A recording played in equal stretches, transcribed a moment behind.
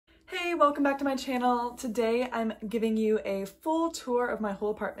Hey, welcome back to my channel. Today I'm giving you a full tour of my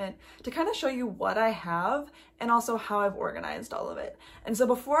whole apartment to kind of show you what I have and also how I've organized all of it. And so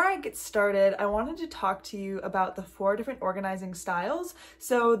before I get started, I wanted to talk to you about the 4 different organizing styles.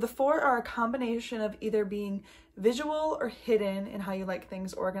 So the 4 are a combination of either being visual or hidden in how you like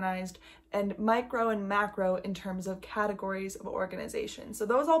things organized, and micro and macro in terms of categories of organization. So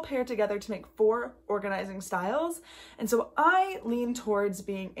those all pair together to make 4 organizing styles. And so I lean towards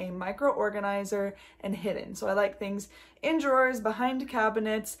being a micro organizer and hidden. So I like things in drawers, behind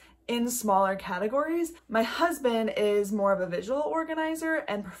cabinets, in smaller categories. My husband is more of a visual organizer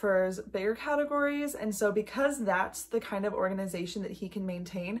and prefers bigger categories. And so because that's the kind of organization that he can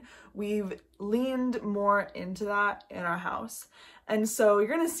maintain, we've leaned more into that in our house. And so you're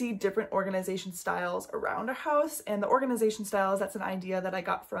gonna see different organization styles around our house. And the organization styles, that's an idea that I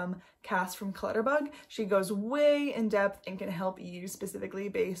got from Cass from Clutterbug. She goes way in depth and can help you specifically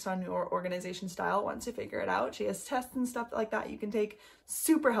based on your organization style once you figure it out. She has tests and stuff like that you can take.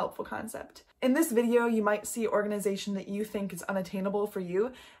 Super helpful concept. In this video, you might see organization that you think is unattainable for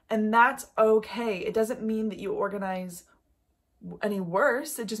you, and that's okay. It doesn't mean that you organize any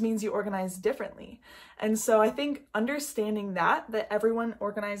worse, it just means you organize differently. And so I think understanding that everyone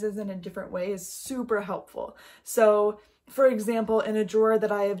organizes in a different way is super helpful. So for example, in a drawer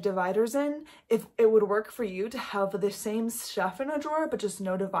that I have dividers in, if it would work for you to have the same stuff in a drawer but just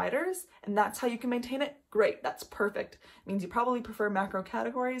no dividers, and that's how you can maintain it, great, that's perfect. It means you probably prefer macro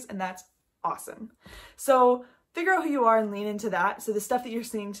categories, and that's awesome. So figure out who you are and lean into that. So the stuff that you're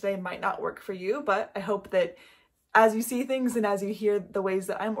seeing today might not work for you, but I hope that as you see things and as you hear the ways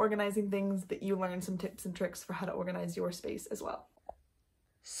that I'm organizing things, that you learn some tips and tricks for how to organize your space as well.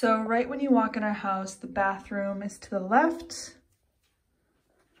 So right when you walk in our house, the bathroom is to the left.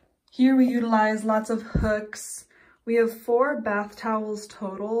 Here we utilize lots of hooks. We have 4 bath towels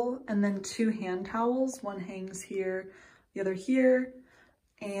total and then 2 hand towels. One hangs here, the other here.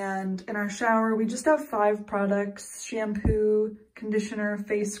 And in our shower, we just have 5 products: shampoo, conditioner,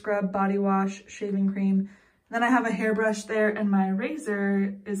 face scrub, body wash, shaving cream. Then I have a hairbrush there, and my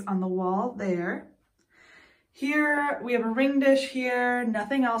razor is on the wall there. Here we have a ring dish here,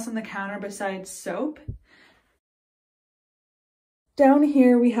 nothing else on the counter besides soap. Down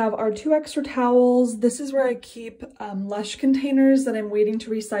here we have our 2 extra towels. This is where I keep Lush containers that I'm waiting to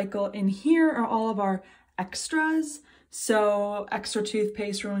recycle. In here are all of our extras. So extra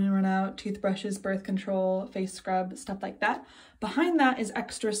toothpaste when we run out, toothbrushes, birth control, face scrub, stuff like that. Behind that is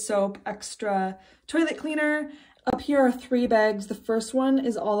extra soap, extra toilet cleaner. Up here are 3 bags. The first one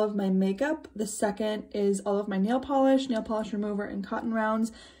is all of my makeup. The second is all of my nail polish remover, and cotton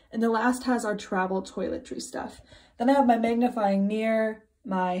rounds. And the last has our travel toiletry stuff. Then I have my magnifying mirror,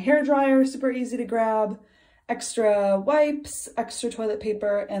 my hair dryer, super easy to grab, extra wipes, extra toilet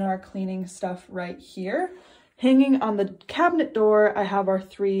paper, and our cleaning stuff right here. Hanging on the cabinet door, I have our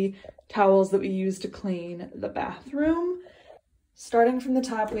 3 towels that we use to clean the bathroom. Starting from the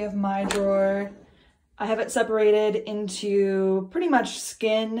top, we have my drawer. I have it separated into pretty much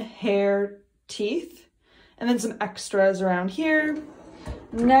skin, hair, teeth, and then some extras around here.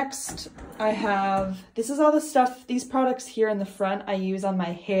 Next, this is all the stuff, these products here in the front I use on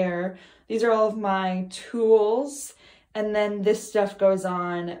my hair. These are all of my tools, and then this stuff goes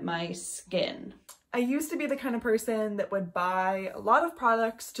on my skin. I used to be the kind of person that would buy a lot of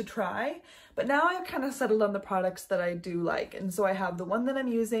products to try, but now I've kind of settled on the products that I do like. And so I have the one that I'm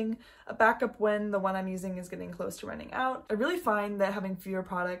using, a backup when the one I'm using is getting close to running out. I really find that having fewer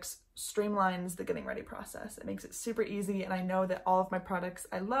products streamlines the getting ready process. It makes it super easy, and I know that all of my products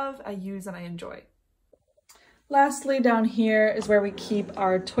I love, I use, and I enjoy. Lastly, down here is where we keep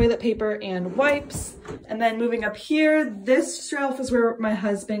our toilet paper and wipes. And then moving up here, this shelf is where my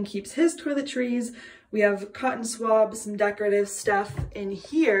husband keeps his toiletries. We have cotton swabs, some decorative stuff. In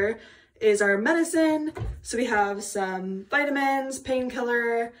here is our medicine. So we have some vitamins,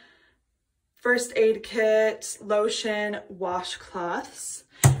 painkiller, first aid kit, lotion, washcloths.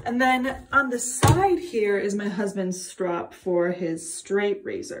 And then on the side here is my husband's strap for his straight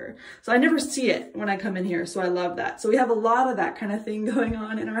razor. So I never see it when I come in here, so I love that. So we have a lot of that kind of thing going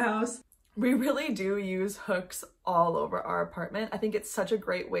on in our house. We really do use hooks all over our apartment. I think it's such a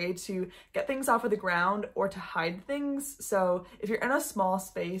great way to get things off of the ground or to hide things. So if you're in a small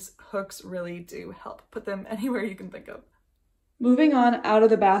space, hooks really do help. Put them anywhere you can think of. Moving on out of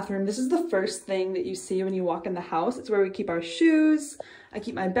the bathroom, this is the first thing that you see when you walk in the house. It's where we keep our shoes. I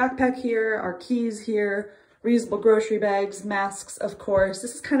keep my backpack here, our keys here, reusable grocery bags, masks, of course.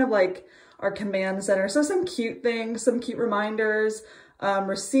 This is kind of like our command center. So some cute things, some cute reminders,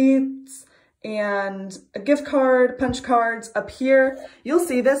 receipts, and a gift card, punch cards up here. You'll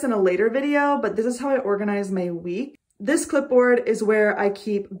see this in a later video, but this is how I organize my week. This clipboard is where I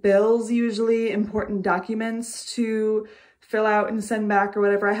keep bills, usually important documents to fill out and send back or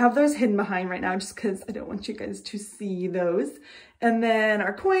whatever. I have those hidden behind right now just because I don't want you guys to see those. And then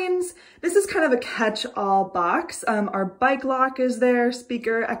our coins. This is kind of a catch-all box. Our bike lock is there,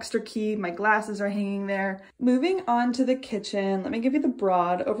 speaker, extra key, my glasses are hanging there. Moving on to the kitchen, let me give you the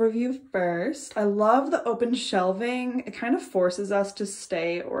broad overview first. I love the open shelving. It kind of forces us to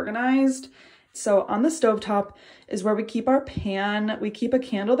stay organized. So on the stovetop is where we keep our pan. We keep a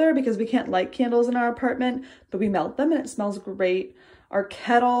candle there because we can't light candles in our apartment, but we melt them and it smells great. Our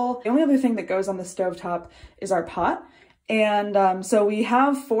kettle. The only other thing that goes on the stovetop is our pot. And so we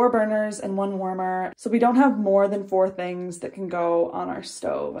have 4 burners and 1 warmer. So we don't have more than 4 things that can go on our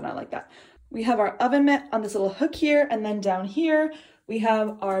stove, and I like that. We have our oven mitt on this little hook here, and then down here we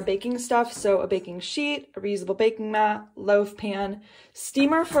have our baking stuff. So a baking sheet, a reusable baking mat, loaf pan,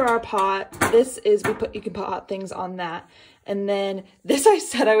 steamer for our pot. This is, you can put hot things on that. And then this I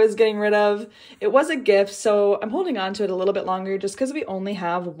said I was getting rid of. It was a gift, so I'm holding on to it a little bit longer just because we only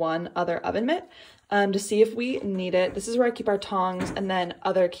have 1 other oven mitt. To see if we need it. This is where I keep our tongs and then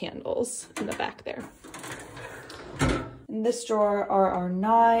other candles in the back there. In this drawer are our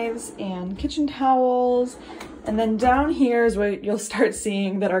knives and kitchen towels. And then down here is where you'll start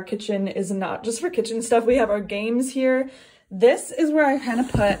seeing that our kitchen is not just for kitchen stuff. We have our games here. This is where I kind of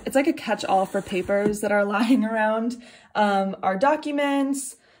put, it's like a catch-all for papers that are lying around. Our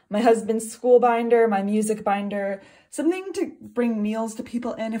documents, my husband's school binder, my music binder, something to bring meals to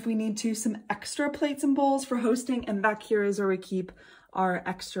people in if we need to, some extra plates and bowls for hosting, and back here is where we keep our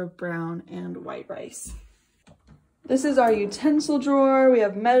extra brown and white rice. This is our utensil drawer. We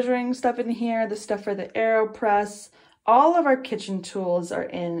have measuring stuff in here, the stuff for the AeroPress. All of our kitchen tools are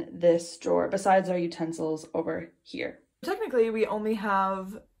in this drawer, besides our utensils over here. Technically, we only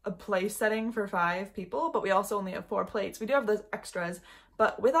have a place setting for 5 people, but we also only have 4 plates. We do have those extras,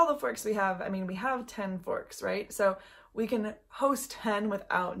 but with all the forks we have, I mean, we have 10 forks, right? So we can host 10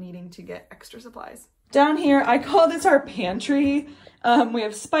 without needing to get extra supplies. Down here, I call this our pantry. We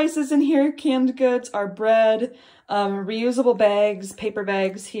have spices in here, canned goods, our bread, reusable bags, paper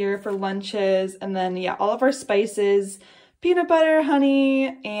bags here for lunches, and then, yeah, all of our spices, peanut butter,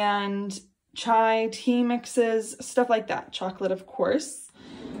 honey, and chai, tea mixes, stuff like that. Chocolate, of course.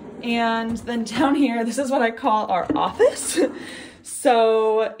 And then down here, this is what I call our office.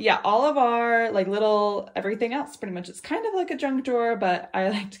 So yeah, all of our like little everything else pretty much. It's kind of like a junk drawer, but I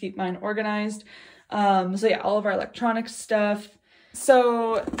like to keep mine organized. So yeah, all of our electronic stuff.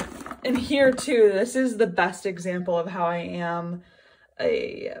 So in here too, this is the best example of how I am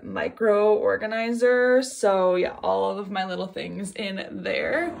a micro organizer. So yeah, all of my little things in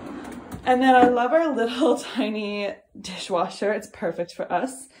there. And then I love our little tiny dishwasher. It's perfect for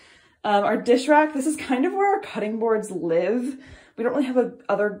us. Our dish rack, this is kind of where our cutting boards live. We don't really have a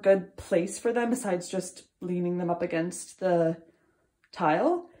other good place for them besides just leaning them up against the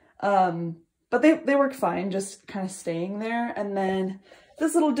tile. But they work fine, just kind of staying there. And then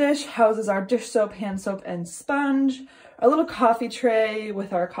this little dish houses our dish soap, hand soap, and sponge. Our little coffee tray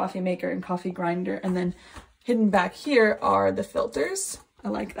with our coffee maker and coffee grinder. And then hidden back here are the filters. I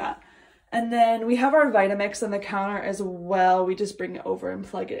like that. And then we have our Vitamix on the counter as well. We just bring it over and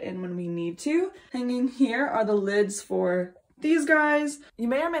plug it in when we need to. Hanging here are the lids for these guys. You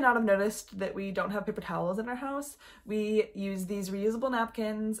may or may not have noticed that we don't have paper towels in our house. We use these reusable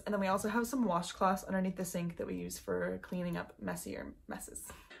napkins, and then we also have some washcloths underneath the sink that we use for cleaning up messier messes.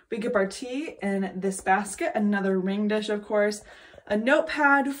 We keep our tea in this basket, another ring dish, of course, a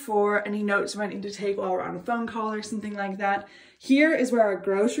notepad for any notes we might need to take while we're on a phone call or something like that. Here is where our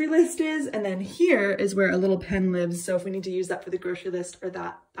grocery list is, and then here is where a little pen lives. So if we need to use that for the grocery list or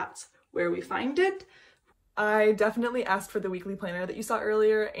that's where we find it. I definitely asked for the weekly planner that you saw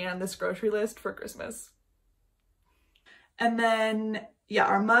earlier and this grocery list for Christmas. And then, yeah,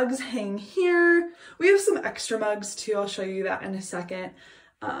 our mugs hang here. We have some extra mugs too. I'll show you that in a second.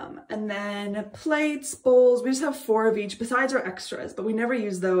 And then plates, bowls, we just have 4 of each besides our extras, but we never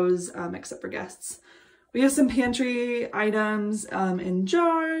use those except for guests. We have some pantry items in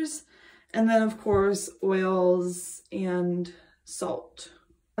jars, and then of course oils and salt.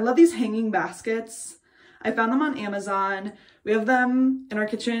 I love these hanging baskets. I found them on Amazon. We have them in our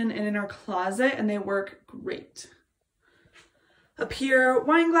kitchen and in our closet, and they work great. Up here,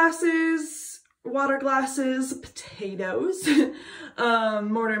 wine glasses, water glasses, potatoes,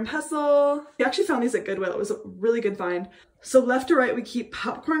 mortar and pestle. We actually found these at Goodwill. It was a really good find. So left to right, we keep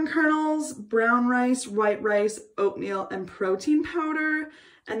popcorn kernels, brown rice, white rice, oatmeal, and protein powder.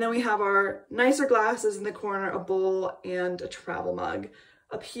 And then we have our nicer glasses in the corner, a bowl and a travel mug.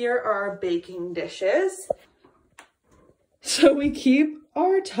 Up here are our baking dishes. So we keep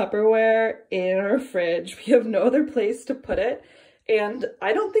our Tupperware in our fridge. We have no other place to put it. And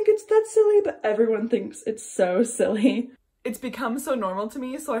I don't think it's that silly, but everyone thinks it's so silly. It's become so normal to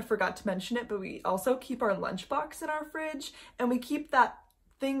me, so I forgot to mention it, but we also keep our lunchbox in our fridge, and we keep that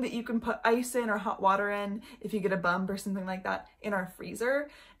thing that you can put ice in or hot water in if you get a bump or something like that in our freezer.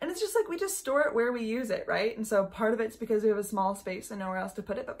 And it's just like, we just store it where we use it, right? And so part of it's because we have a small space and nowhere else to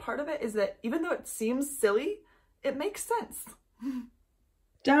put it, but part of it is that even though it seems silly, it makes sense.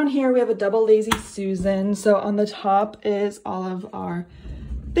 Down here we have a double Lazy Susan. So on the top is all of our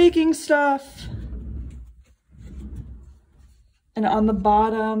baking stuff. And on the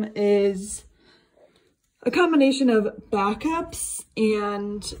bottom is a combination of backups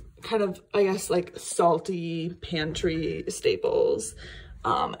and kind of, I guess, like salty pantry staples,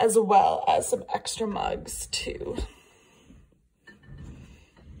 as well as some extra mugs too.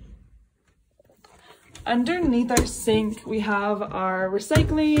 Underneath our sink, we have our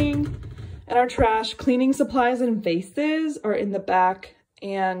recycling and our trash. Cleaning supplies and vases are in the back,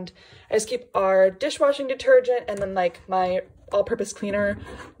 and I just keep our dishwashing detergent and then like my all-purpose cleaner,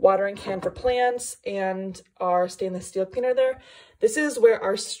 watering can for plants, and our stainless steel cleaner there. This is where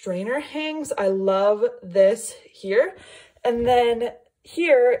our strainer hangs. I love this here. And then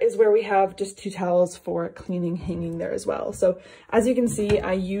here is where we have just 2 towels for cleaning hanging there as well. So as you can see,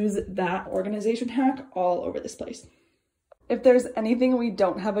 I use that organization hack all over this place. If there's anything we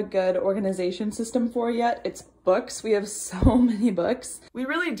don't have a good organization system for yet, it's books. We have so many books. We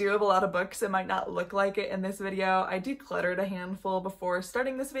really do have a lot of books. It might not look like it in this video. I decluttered a handful before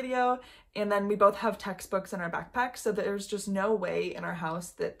starting this video, and then we both have textbooks in our backpack, so there's just no way in our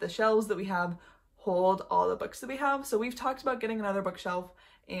house that the shelves that we have hold all the books that we have. So we've talked about getting another bookshelf,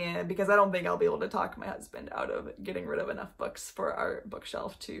 and because I don't think I'll be able to talk my husband out of getting rid of enough books for our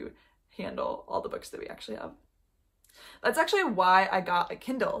bookshelf to handle all the books that we actually have. That's actually why I got a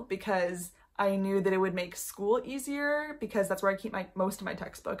Kindle, because I knew that it would make school easier, because that's where I keep most of my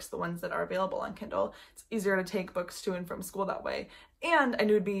textbooks, the ones that are available on Kindle. It's easier to take books to and from school that way. And I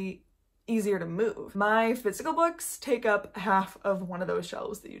knew it'd be easier to move. My physical books take up half of one of those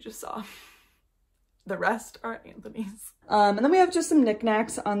shelves that you just saw. The rest are Anthony's. And then we have just some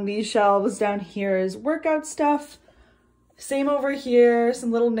knickknacks on these shelves. Down here is workout stuff. Same over here,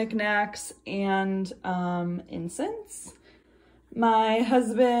 some little knickknacks and incense. My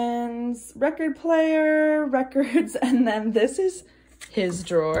husband's record player, records, and then this is his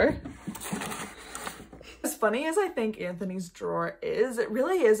drawer. As funny as I think Anthony's drawer is, it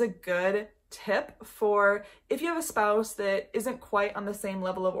really is a good tip for if you have a spouse that isn't quite on the same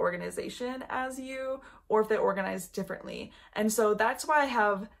level of organization as you, or if they organize differently. And so that's why I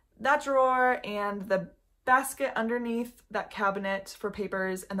have that drawer and the basket underneath that cabinet for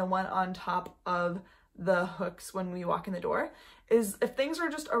papers and the one on top of the hooks when we walk in the door. Is if things are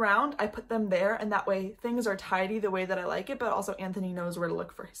just around, I put them there, and that way things are tidy the way that I like it, but also Anthony knows where to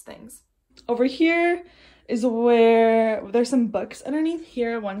look for his things. Over here is where there's some books underneath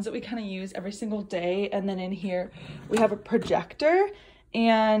here, ones that we kind of use every single day, and then in here we have a projector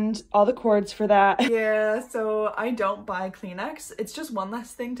and all the cords for that. Yeah, so I don't buy Kleenex. It's just one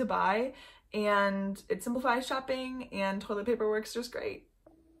less thing to buy, and it simplifies shopping, and toilet paper works just great.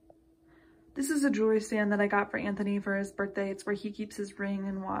 This is a jewelry stand that I got for Anthony for his birthday. It's where he keeps his ring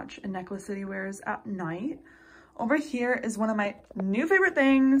and watch and necklace that he wears at night. Over here is one of my new favorite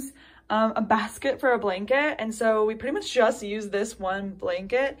things, a basket for a blanket. And so we pretty much just use this one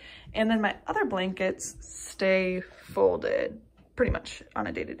blanket, and then my other blankets stay folded pretty much on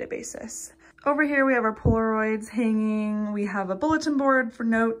a day-to-day basis. Over here we have our Polaroids hanging. We have a bulletin board for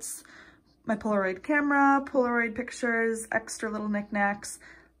notes, my Polaroid camera, Polaroid pictures, extra little knickknacks,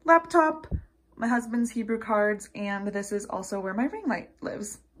 laptop, my husband's Hebrew cards, and this is also where my ring light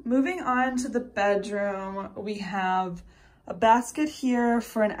lives. Moving on to the bedroom, we have a basket here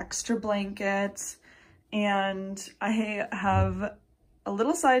for an extra blanket, and I have a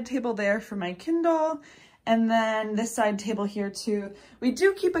little side table there for my Kindle, and then this side table here too. We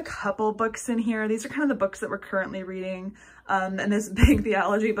do keep a couple books in here. These are kind of the books that we're currently reading, and this big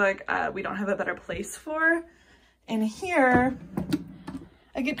theology book we don't have a better place for. And here,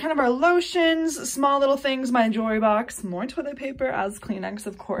 I get kind of our lotions, small little things, my jewelry box, more toilet paper as Kleenex,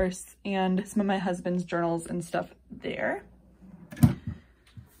 of course, and some of my husband's journals and stuff there.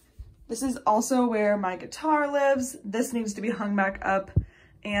 This is also where my guitar lives. This needs to be hung back up.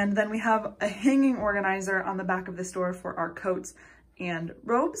 And then we have a hanging organizer on the back of this door for our coats and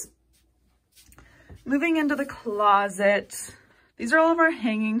robes. Moving into the closet, These are all of our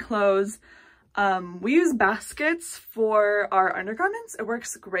hanging clothes. We use baskets for our undergarments. It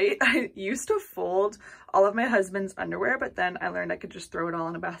works great. I used to fold all of my husband's underwear, but then I learned I could just throw it all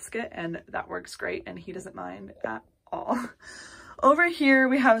in a basket, and that works great, and he doesn't mind at all. Over here,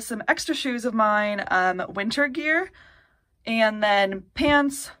 we have some extra shoes of mine, winter gear, and then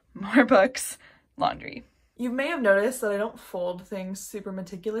pants, more books, laundry. You may have noticed that I don't fold things super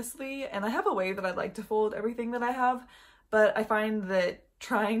meticulously, and I have a way that I like to fold everything that I have, but I find that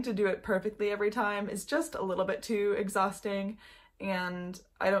trying to do it perfectly every time is just a little bit too exhausting, and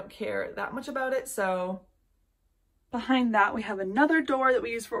I don't care that much about it. So behind that, we have another door that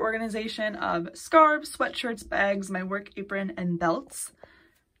we use for organization of scarves, sweatshirts, bags, my work apron, and belts.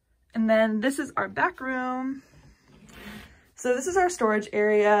 And then this is our back room. So this is our storage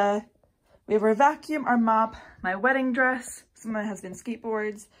area. We have our vacuum, our mop, my wedding dress, some of my husband's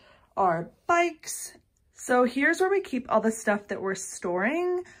skateboards, our bikes. So here's where we keep all the stuff that we're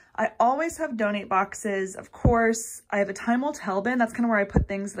storing. I always have donate boxes, of course. I have a time will tell bin. That's kind of where I put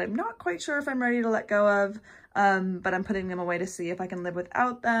things that I'm not quite sure if I'm ready to let go of, but I'm putting them away to see if I can live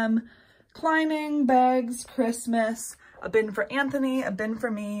without them. Climbing, bags, Christmas, a bin for Anthony, a bin for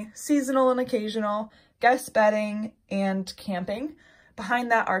me, seasonal and occasional, guest bedding, and camping.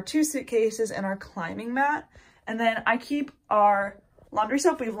 Behind that are 2 suitcases and our climbing mat. And then I keep our laundry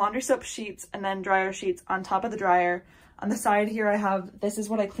soap. We have laundry soap sheets and then dryer sheets on top of the dryer. On the side here I have, this is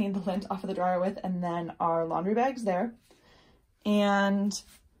what I cleaned the lint off of the dryer with, and then our laundry bags there. And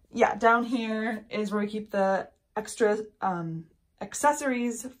yeah, down here is where we keep the extra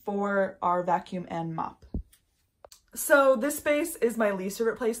accessories for our vacuum and mop. So this space is my least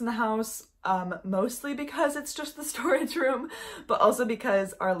favorite place in the house, mostly because it's just the storage room, but also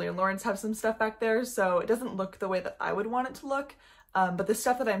because our landlords have some stuff back there, so it doesn't look the way that I would want it to look. But the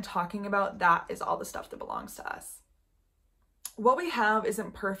stuff that I'm talking about, that is all the stuff that belongs to us. What we have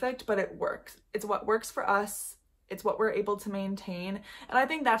isn't perfect, but it works. It's what works for us. It's what we're able to maintain. And I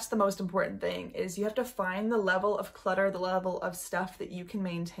think that's the most important thing, is you have to find the level of clutter, the level of stuff that you can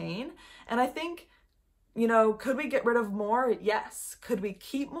maintain. And I think, you know, could we get rid of more? Yes. Could we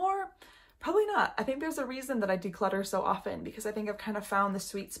keep more? Probably not. I think there's a reason that I declutter so often, because I think I've kind of found the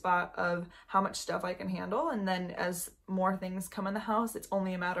sweet spot of how much stuff I can handle. And then as more things come in the house, it's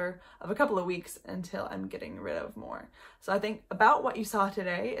only a matter of a couple of weeks until I'm getting rid of more. So I think about what you saw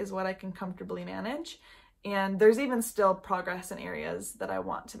today is what I can comfortably manage. And there's even still progress in areas that I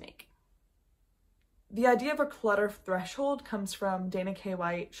want to make. The idea of a clutter threshold comes from Dana K.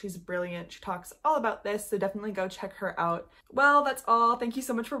 White. She's brilliant. She talks all about this, so definitely go check her out. Well, that's all. Thank you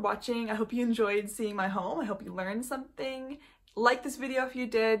so much for watching. I hope you enjoyed seeing my home. I hope you learned something. Like this video if you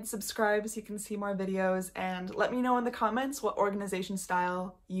did, subscribe so you can see more videos, and let me know in the comments what organization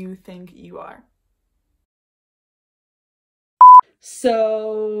style you think you are.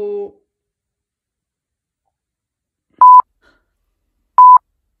 So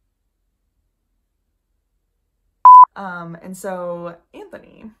and so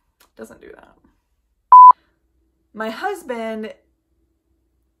Anthony doesn't do that. My husband,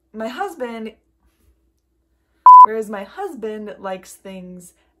 whereas my husband likes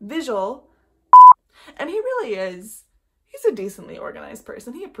things visual, and he really is, he's a decently organized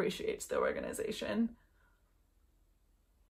person. He appreciates the organization.